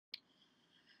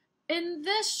In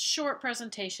this short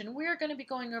presentation, we are going to be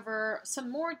going over some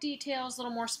more details, a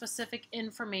little more specific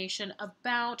information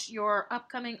about your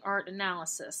upcoming art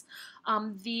analysis.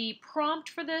 The prompt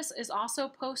for this is also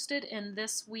posted in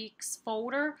this week's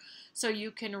folder, so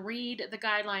you can read the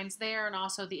guidelines there and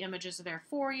also the images are there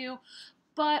for you.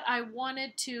 But I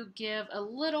wanted to give a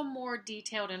little more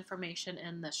detailed information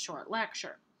in this short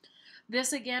lecture.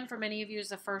 This, again, for many of you is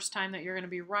the first time that you're going to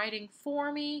be writing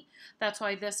for me. That's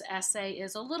why this essay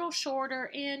is a little shorter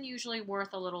and usually worth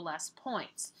a little less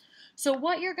points. So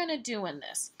what you're going to do in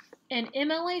this, in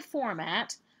MLA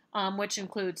format, which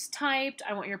includes typed,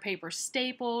 I want your paper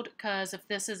stapled, because if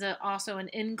this is also an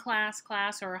in-class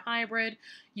class or a hybrid,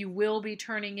 you will be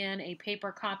turning in a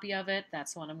paper copy of it.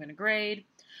 That's the one I'm going to grade.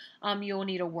 You'll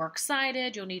need a works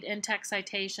cited, you'll need in-text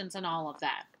citations, and all of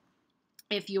that.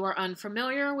 If you are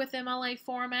unfamiliar with MLA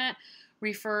format,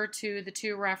 refer to the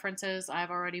two references I've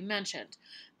already mentioned,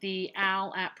 the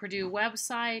Al at Purdue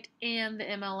website and the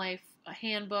MLA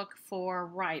handbook for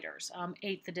writers,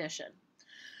 8th edition.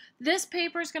 This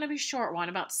paper is going to be a short one,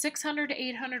 about 600 to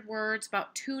 800 words,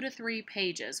 about 2 to 3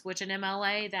 pages, which in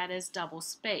MLA that is double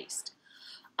spaced.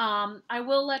 I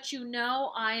will let you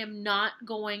know I am not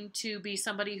going to be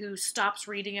somebody who stops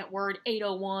reading at word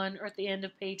 801 or at the end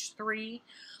of page 3.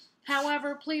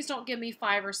 However, please don't give me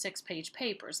 5 or 6 page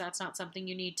papers. That's not something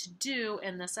you need to do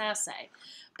in this essay.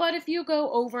 But if you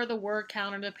go over the word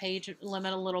count or the page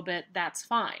limit a little bit, that's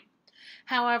fine.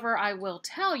 However, I will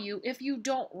tell you, if you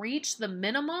don't reach the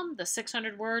minimum, the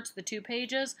 600 words, the 2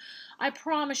 pages, I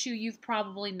promise you, you've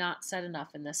probably not said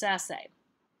enough in this essay.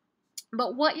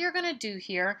 But what you're going to do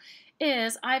here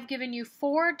is I've given you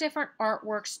 4 different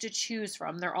artworks to choose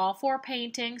from. They're all 4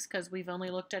 paintings because we've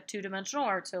only looked at 2-dimensional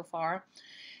art so far.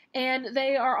 And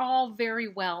they are all very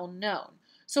well known.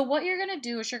 So what you're going to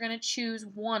do is you're going to choose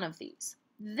one of these.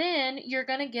 Then you're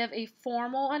going to give a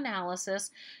formal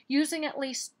analysis using at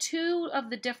least 2 of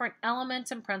the different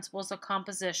elements and principles of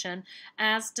composition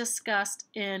as discussed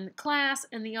in class,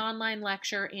 in the online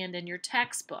lecture, and in your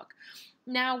textbook.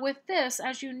 Now with this,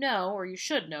 as you know, or you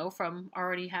should know from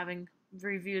already having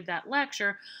reviewed that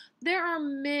lecture, there are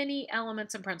many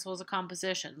elements and principles of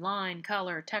composition: line,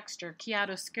 color, texture,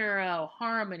 chiaroscuro,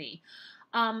 harmony.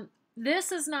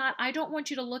 This is not, I don't want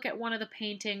you to look at one of the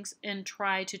paintings and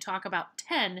try to talk about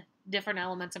 10 different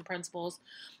elements and principles,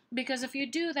 because if you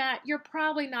do that, you're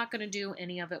probably not going to do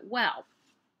any of it well.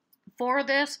 For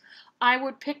this, I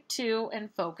would pick 2 and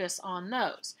focus on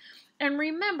those. And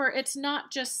remember, it's not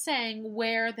just saying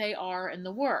where they are in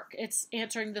the work. It's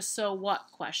answering the so what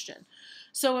question.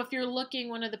 So if you're looking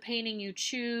one of the painting you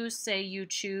choose, say you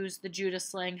choose the Judas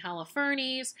slaying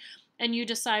Holofernes, and you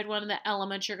decide one of the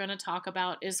elements you're going to talk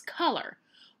about is color.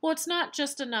 Well, it's not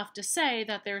just enough to say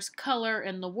that there's color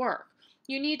in the work.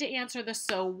 You need to answer the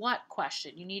so what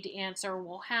question. You need to answer,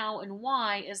 well, how and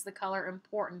why is the color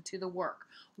important to the work?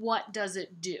 What does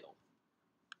it do?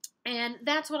 And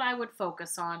that's what I would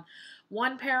focus on.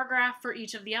 1 paragraph for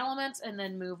each of the elements and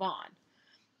then move on.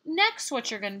 Next, what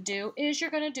you're going to do is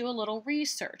you're going to do a little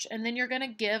research, and then you're going to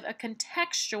give a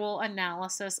contextual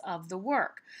analysis of the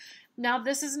work. Now,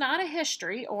 this is not a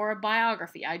history or a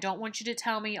biography. I don't want you to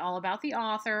tell me all about the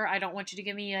author. I don't want you to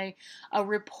give me a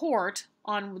report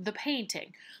on the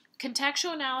painting.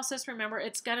 Contextual analysis, remember,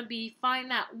 it's going to be find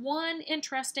that one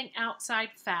interesting outside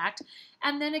fact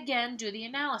and then again do the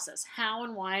analysis, how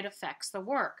and why it affects the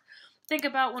work. Think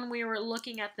about when we were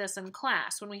looking at this in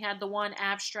class, when we had the one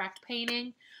abstract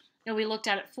painting and we looked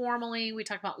at it formally, we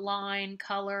talked about line,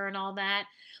 color, and all that.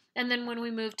 And then when we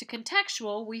moved to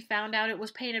contextual, we found out it was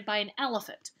painted by an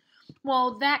elephant.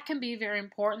 Well, that can be very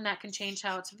important. That can change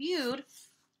how it's viewed,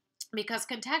 because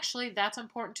contextually that's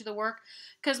important to the work,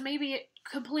 because maybe it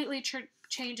completely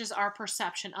changes our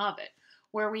perception of it.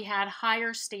 Where we had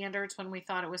higher standards when we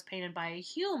thought it was painted by a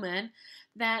human,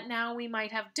 that now we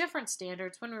might have different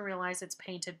standards when we realize it's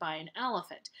painted by an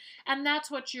elephant. And that's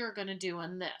what you're going to do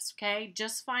in this, okay?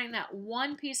 Just find that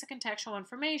one piece of contextual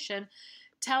information,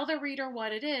 tell the reader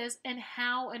what it is and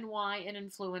how and why it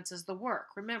influences the work.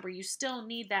 Remember, you still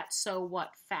need that so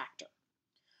what factor.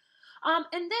 And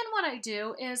then what I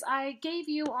do is I gave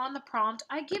you on the prompt,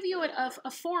 I give you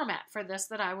a format for this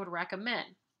that I would recommend.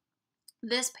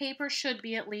 This paper should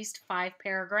be at least 5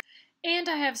 paragraphs, and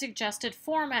I have suggested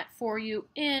format for you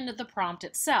in the prompt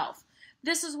itself.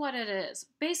 This is what it is.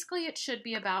 Basically, it should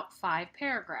be about 5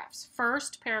 paragraphs.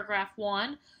 First, paragraph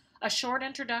 1, a short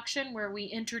introduction where we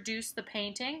introduce the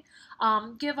painting,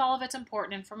 give all of its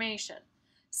important information.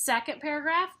 Second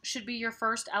paragraph should be your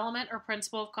first element or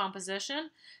principle of composition.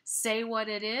 Say what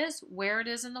it is, where it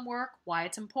is in the work, why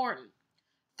it's important.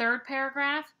 Third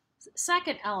paragraph,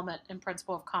 second element and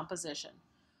principle of composition.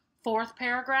 Fourth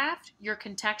paragraph, your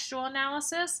contextual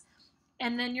analysis.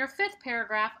 And then your fifth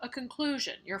paragraph, a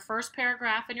conclusion. Your first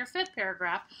paragraph and your fifth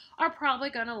paragraph are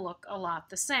probably going to look a lot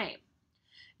the same.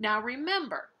 Now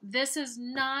remember, this is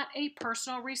not a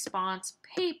personal response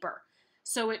paper,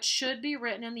 so it should be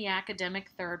written in the academic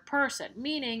third person,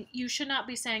 meaning you should not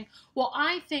be saying, well,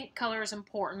 I think color is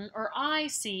important, or I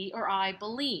see, or I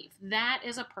believe. That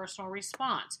is a personal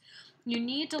response. You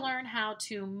need to learn how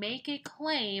to make a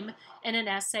claim in an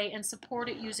essay and support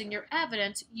it using your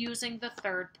evidence using the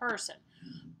third person.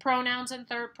 Pronouns in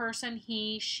third person,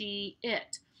 he, she,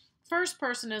 it. First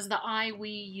person is the I, we,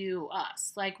 you,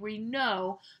 us. Like we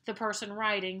know the person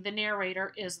writing, the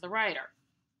narrator is the writer.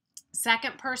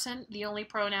 Second person, the only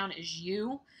pronoun is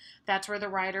you. That's where the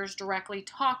writer is directly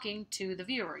talking to the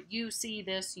viewer. You see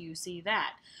this, you see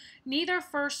that. Neither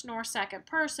first nor second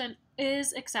person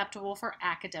is acceptable for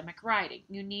academic writing.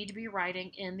 You need to be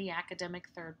writing in the academic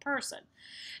third person.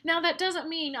 Now that doesn't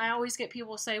mean I always get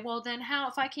people say, well then how,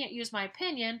 if I can't use my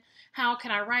opinion, how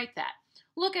can I write that?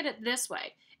 Look at it this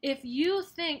way. If you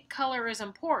think color is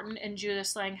important in Judith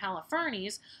Slang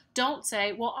Holofernes, don't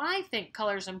say, well, I think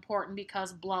color is important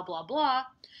because blah, blah, blah.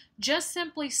 Just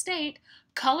simply state,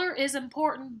 color is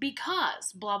important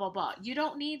because blah, blah, blah. You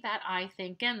don't need that I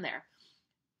think in there.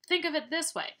 Think of it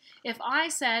this way. If I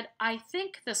said, I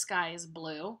think the sky is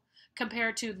blue,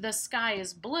 compared to the sky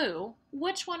is blue,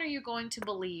 which one are you going to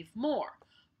believe more?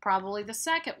 Probably the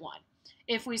second one.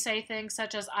 If we say things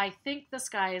such as, I think the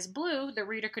sky is blue, the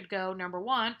reader could go, number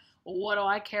one, well, what do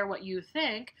I care what you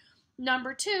think?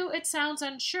 Number two, it sounds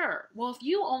unsure. Well, if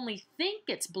you only think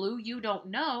it's blue, you don't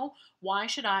know, why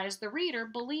should I, as the reader,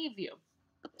 believe you?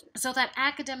 So that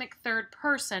academic third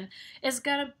person is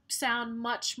going to sound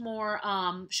much more,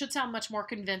 should sound much more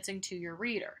convincing to your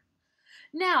reader.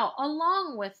 Now,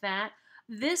 along with that,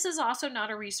 this is also not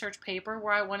a research paper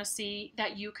where I want to see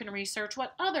that you can research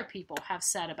what other people have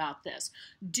said about this.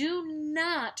 Do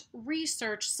not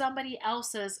research somebody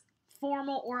else's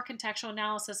formal or contextual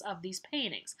analysis of these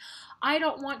paintings. I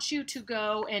don't want you to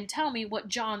go and tell me what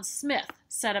John Smith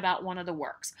said about one of the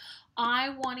works. I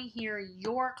want to hear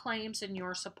your claims and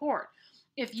your support.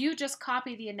 If you just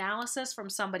copy the analysis from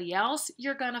somebody else,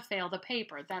 you're going to fail the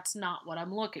paper. That's not what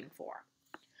I'm looking for.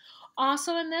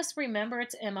 Also in this, remember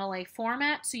it's MLA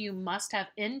format, so you must have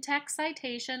in-text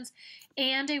citations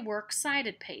and a works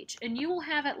cited page. And you will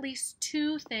have at least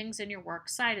two things in your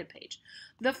works cited page.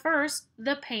 The first,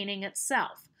 the painting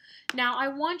itself. Now I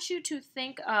want you to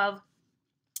think of,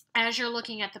 as you're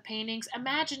looking at the paintings,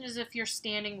 imagine as if you're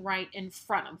standing right in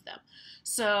front of them.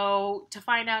 So to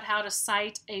find out how to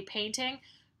cite a painting,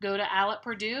 go to Al at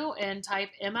Purdue and type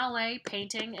MLA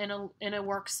painting in a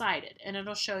works cited, and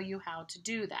it'll show you how to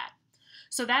do that.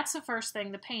 So that's the first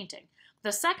thing, the painting.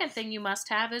 The second thing you must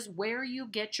have is where you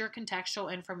get your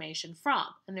contextual information from,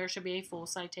 and there should be a full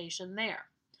citation there.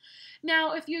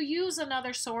 Now, if you use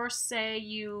another source, say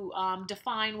you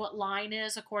define what line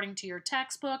is according to your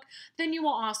textbook, then you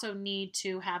will also need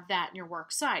to have that in your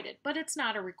works cited, but it's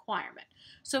not a requirement.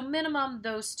 So minimum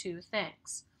those two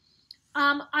things.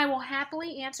 I will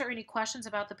happily answer any questions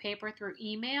about the paper through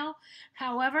email.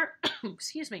 However,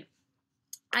 excuse me,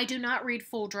 I do not read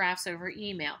full drafts over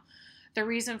email. The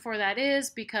reason for that is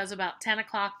because about 10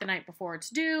 o'clock the night before it's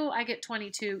due, I get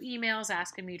 22 emails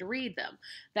asking me to read them.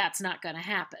 That's not going to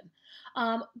happen.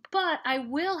 But I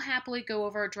will happily go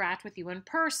over a draft with you in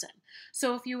person.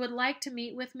 So if you would like to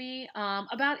meet with me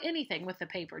about anything with the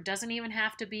paper, it doesn't even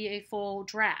have to be a full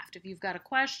draft. If you've got a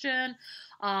question,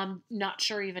 not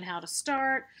sure even how to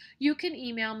start, you can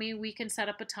email me. We can set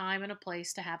up a time and a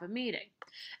place to have a meeting.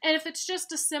 And if it's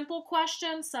just a simple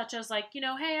question, such as like,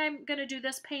 hey, I'm going to do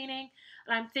this painting,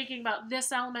 and I'm thinking about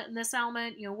this element and this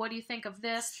element, what do you think of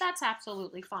this? That's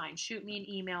absolutely fine. Shoot me an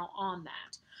email on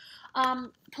that.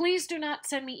 Please do not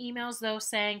send me emails, though,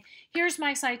 saying, here's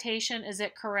my citation, is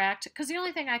it correct? Because the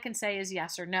only thing I can say is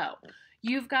yes or no.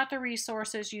 You've got the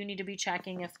resources, you need to be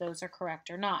checking if those are correct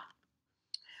or not.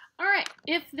 All right,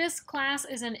 if this class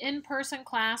is an in-person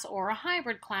class or a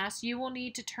hybrid class, you will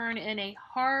need to turn in a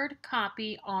hard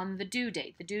copy on the due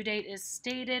date. The due date is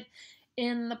stated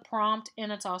in the prompt,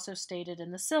 and it's also stated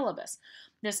in the syllabus.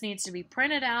 This needs to be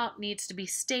printed out, needs to be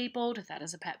stapled, that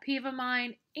is a pet peeve of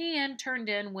mine, and turned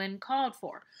in when called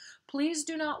for. Please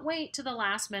do not wait to the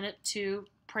last minute to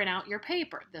print out your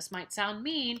paper. This might sound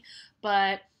mean,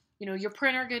 but your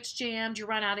printer gets jammed, you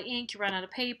run out of ink, you run out of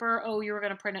paper, oh, you were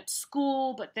going to print at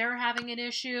school, but they're having an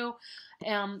issue.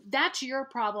 That's your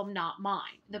problem, not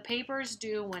mine. The paper is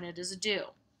due when it is due.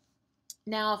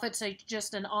 Now, if it's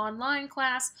just an online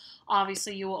class,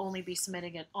 obviously you will only be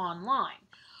submitting it online.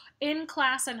 In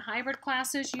class and hybrid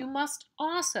classes, you must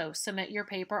also submit your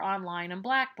paper online in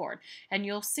Blackboard, and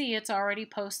you'll see it's already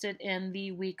posted in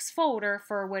the week's folder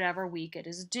for whatever week it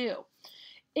is due.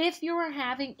 If you are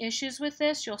having issues with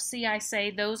this, you'll see I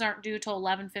say those aren't due till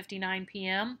 11:59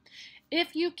 p.m.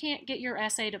 If you can't get your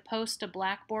essay to post to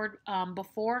Blackboard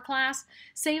before class,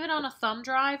 save it on a thumb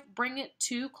drive, bring it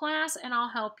to class, and I'll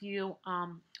help you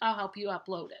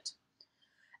upload it.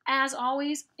 As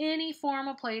always, any form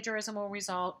of plagiarism will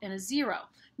result in a 0,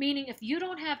 meaning if you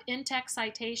don't have in-text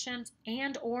citations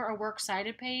and or a works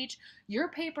cited page, your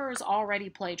paper is already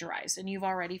plagiarized and you've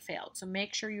already failed. So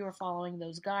make sure you are following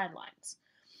those guidelines.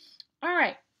 All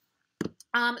right,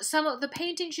 some of the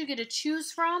paintings you get to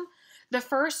choose from. The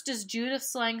first is Judith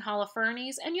slaying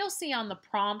Holofernes, and you'll see on the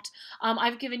prompt,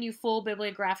 I've given you full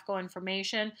bibliographical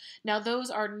information. Now, those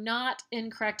are not in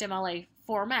correct MLA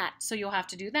format, so you'll have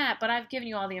to do that, but I've given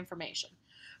you all the information.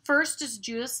 First is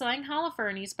Judith slaying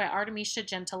Holofernes by Artemisia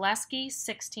Gentileschi,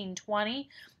 1620.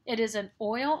 It is an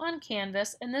oil on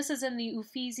canvas, and this is in the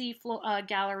Uffizi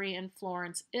Gallery in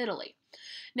Florence, Italy.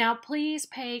 Now, please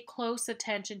pay close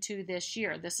attention to this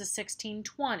year. This is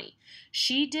 1620.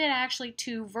 She did actually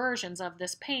 2 versions of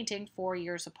this painting 4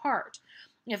 years apart.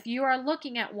 If you are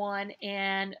looking at one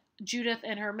and Judith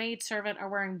and her maidservant are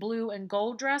wearing blue and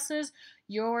gold dresses,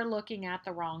 you're looking at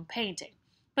the wrong painting.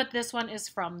 But this one is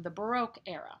from the Baroque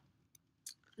era.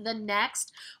 The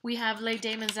next, we have Les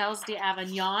Demoiselles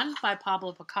d'Avignon by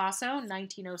Pablo Picasso,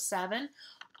 1907.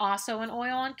 Also an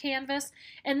oil on canvas,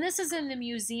 and this is in the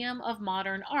Museum of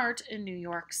Modern Art in New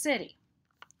York City.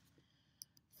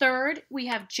 Third, we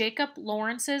have Jacob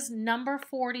Lawrence's Number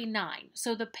 49.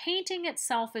 So the painting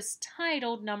itself is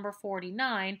titled Number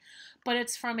 49, but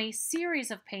it's from a series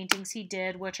of paintings he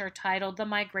did which are titled The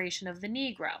Migration of the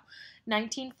Negro,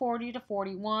 1940 to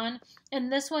 41,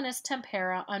 and this one is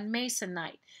Tempera on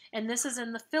Masonite, and this is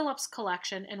in the Phillips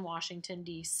collection in Washington,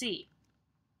 D.C.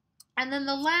 And then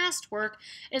the last work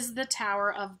is the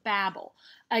Tower of Babel.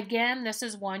 Again, this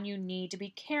is one you need to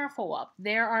be careful of.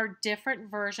 There are different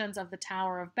versions of the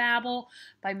Tower of Babel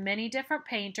by many different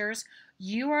painters.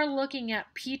 You are looking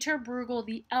at Peter Bruegel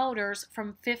the Elder's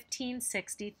from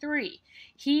 1563.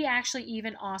 He actually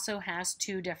even also has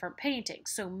 2 different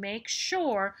paintings, so make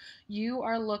sure you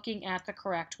are looking at the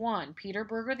correct one. Peter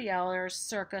Bruegel the Elder's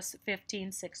circa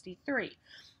 1563.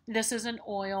 This is an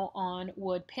oil on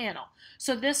wood panel.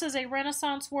 So this is a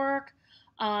Renaissance work.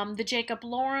 The Jacob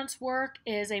Lawrence work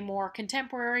is a more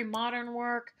contemporary, modern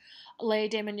work. Les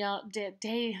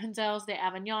Demoiselles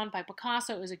d'Avignon by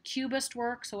Picasso is a Cubist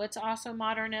work, so it's also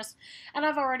modernist. And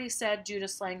I've already said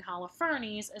Judith slaying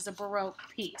Holofernes is a Baroque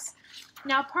piece.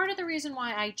 Now, part of the reason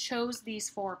why I chose these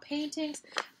 4 paintings,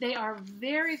 they are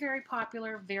very, very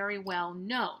popular, very well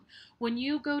known. When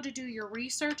you go to do your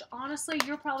research, honestly,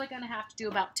 you're probably going to have to do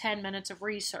about 10 minutes of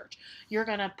research. You're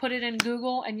going to put it in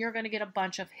Google and you're going to get a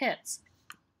bunch of hits.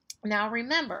 Now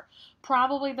remember,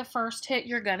 probably the first hit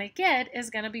you're going to get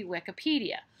is going to be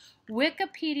Wikipedia.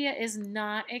 Wikipedia is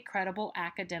not a credible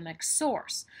academic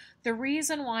source. The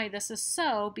reason why this is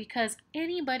so, because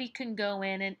anybody can go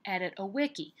in and edit a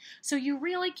wiki, so you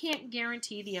really can't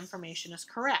guarantee the information is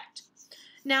correct.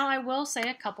 Now I will say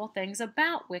a couple things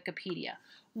about Wikipedia.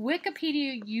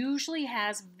 Wikipedia usually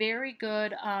has very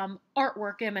good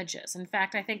artwork images. In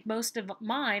fact, I think most of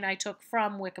mine I took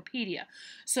from Wikipedia.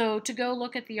 So to go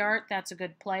look at the art, that's a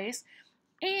good place.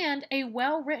 And a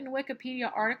well-written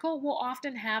Wikipedia article will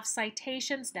often have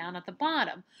citations down at the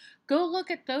bottom. Go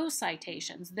look at those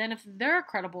citations. Then if they're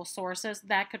credible sources,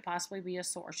 that could possibly be a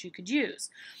source you could use.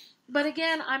 But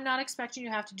again, I'm not expecting you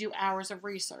to have to do hours of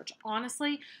research.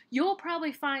 Honestly, you'll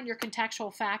probably find your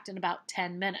contextual fact in about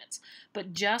 10 minutes.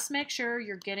 But just make sure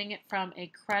you're getting it from a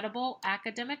credible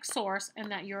academic source and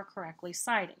that you're correctly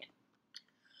citing it.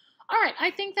 All right,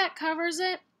 I think that covers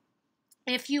it.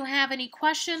 If you have any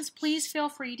questions, please feel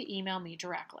free to email me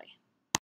directly.